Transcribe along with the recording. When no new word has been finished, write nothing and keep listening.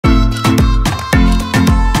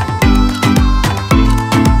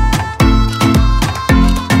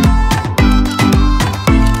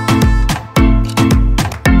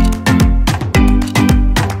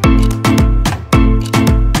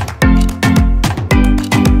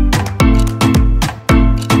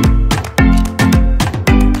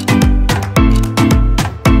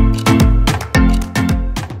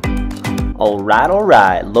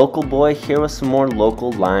Alright, local boy here with some more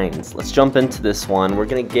local lines. Let's jump into this one. We're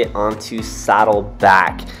gonna get onto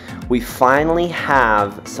Saddleback. We finally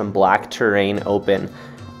have some black terrain open.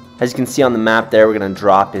 As you can see on the map there, we're gonna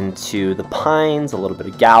drop into the pines, a little bit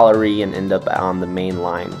of gallery, and end up on the main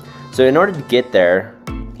line. So in order to get there,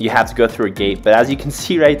 you have to go through a gate, but as you can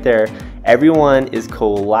see right there, everyone is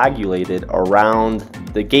coagulated around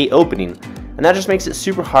the gate opening. And that just makes it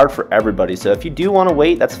super hard for everybody. So if you do want to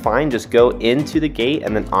wait, that's fine. Just go into the gate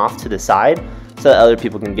and then off to the side so that other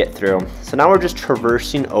people can get through. So now we're just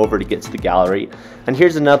traversing over to get to the gallery. And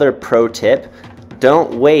here's another pro tip.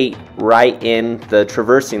 Don't wait right in the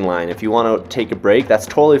traversing line. If you want to take a break, that's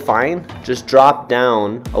totally fine. Just drop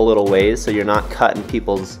down a little ways so you're not cutting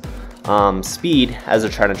people's speed as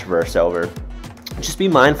they're trying to traverse over. Just be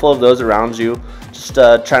mindful of those around you. Just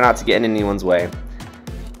try not to get in anyone's way.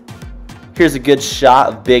 Here's a good shot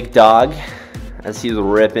of Big Dog as he's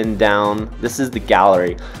ripping down. This is the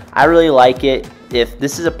gallery. I really like it. If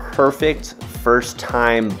this is a perfect first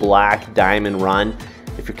time black diamond run,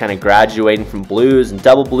 if you're kind of graduating from blues and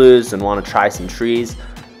double blues and want to try some trees,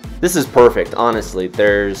 this is perfect. Honestly,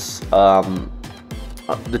 there's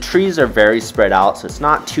the trees are very spread out, so it's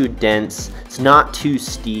not too dense, it's not too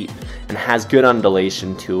steep, and has good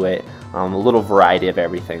undulation to it. A little variety of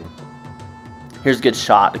everything. Here's a good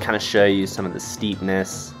shot to kind of show you some of the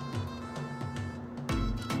steepness.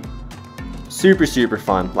 Super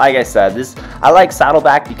fun. Like I said, I like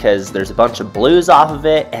Saddleback because there's a bunch of blues off of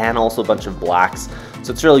it and also a bunch of blacks.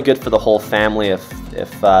 So it's really good for the whole family if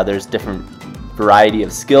there's different variety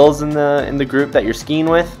of skills in the group that you're skiing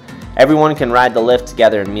with. Everyone can ride the lift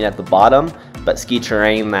together and meet at the bottom, but ski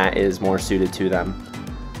terrain that is more suited to them.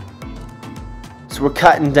 So we're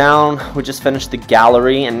cutting down, we just finished the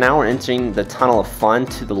gallery, and now we're entering the Tunnel of Fun.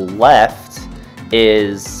 To the left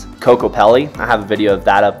is Kokopelli. I have a video of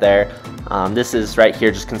that up there. This is right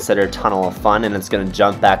here just considered Tunnel of Fun, and it's going to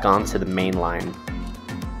jump back onto the main line.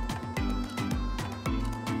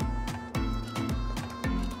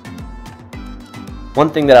 One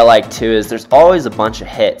thing that I like too is there's always a bunch of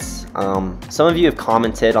hits. Some of you have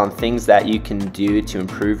commented on things that you can do to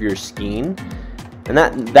improve your skiing. And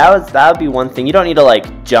that would be one thing. You don't need to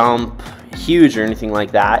like jump huge or anything like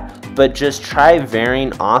that, but just try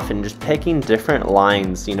varying off and just picking different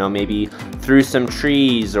lines, you know, maybe through some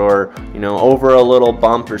trees or, you know, over a little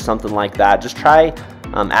bump or something like that. Just try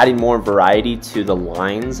adding more variety to the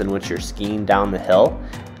lines in which you're skiing down the hill.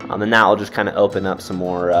 And that will just kind of open up some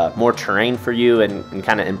more terrain for you and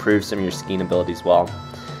kind of improve some of your skiing ability as well.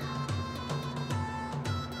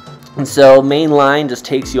 And so main line just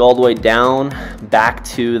takes you all the way down back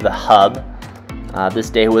to the hub. This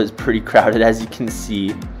day was pretty crowded, as you can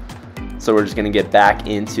see. So we're just going to get back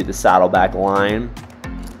into the Saddleback line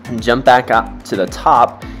and jump back up to the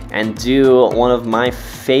top and do one of my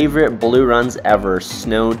favorite blue runs ever,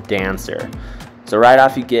 Snow Dancer. So right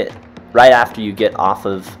after you get off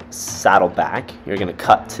of Saddleback, you're going to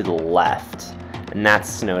cut to the left, and that's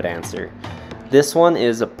Snow Dancer. This one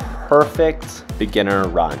is a perfect beginner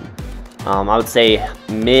run. I would say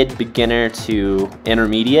mid-beginner to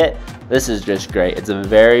intermediate. This is just great. It's a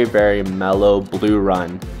very mellow blue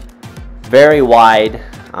run. Very wide,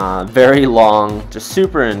 very long, just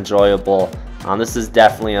super enjoyable. This is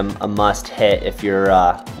definitely a must hit if you're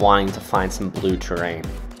wanting to find some blue terrain.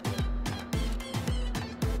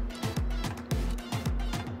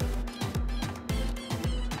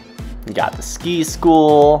 You got the ski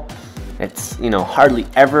school. It's, you know, hardly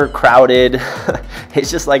ever crowded.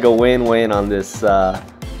 It's just like a win-win on this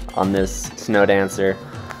Snow Dancer.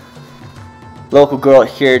 Local girl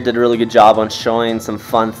here did a really good job on showing some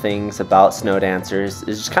fun things about Snow Dancers.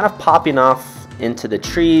 Is just kind of popping off into the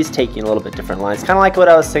trees, taking a little bit different lines. Kind of like what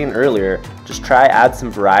I was saying earlier. Just add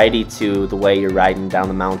some variety to the way you're riding down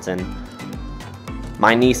the mountain.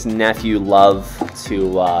 My niece and nephew love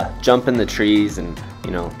to jump in the trees and,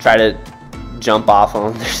 you know, try to jump off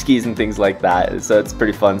on their skis and things like that. So it's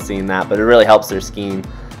pretty fun seeing that, but it really helps their skiing.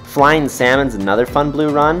 Flying Salmon's another fun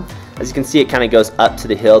blue run. As you can see, it kind of goes up to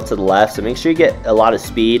the hill to the left, so make sure you get a lot of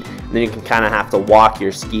speed, and then you can kind of have to walk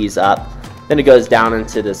your skis up. Then it goes down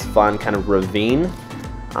into this fun kind of ravine,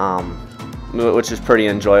 which is pretty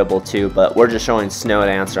enjoyable too, but we're just showing Snow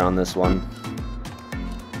Dancer on this one.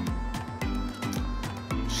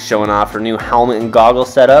 Showing off her new helmet and goggle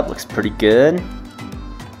setup, looks pretty good.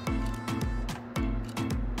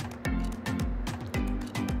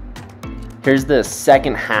 Here's the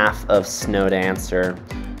second half of Snow Dancer.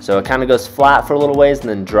 So it kind of goes flat for a little ways and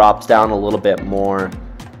then drops down a little bit more.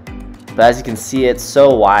 But as you can see, it's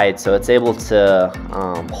so wide, so it's able to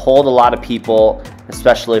hold a lot of people,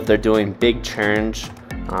 especially if they're doing big turns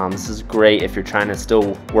This is great if you're trying to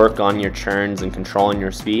still work on your turns and controlling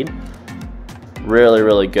your speed. Really,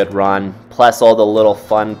 really good run. Plus all the little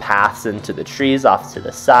fun paths into the trees off to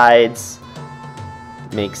the sides.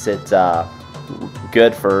 Makes it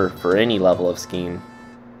good for any level of skiing.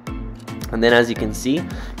 And then as you can see,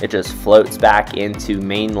 it just floats back into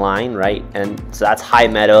main line, right? And so that's high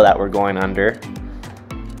meadow that we're going under.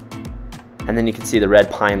 And then you can see the Red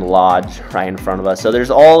Pine Lodge right in front of us. So there's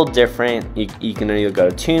all different, you can either go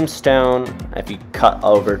to Tombstone. If you cut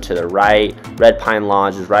over to the right, Red Pine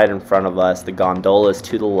Lodge is right in front of us. The gondola is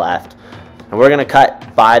to the left. And we're gonna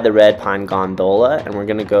cut by the Red Pine Gondola and we're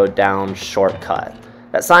gonna go down Shortcut.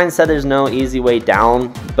 That sign said there's no easy way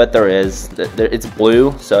down, but there is. It's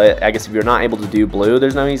blue, so I guess if you're not able to do blue,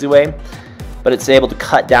 there's no easy way. But it's able to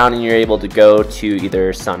cut down and you're able to go to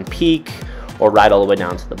either Sun Peak or ride all the way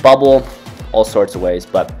down to the bubble. All sorts of ways.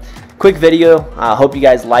 But quick video. I hope you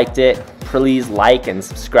guys liked it. Please like and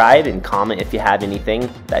subscribe and comment if you have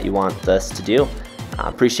anything that you want us to do.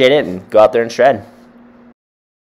 Appreciate it, and go out there and shred.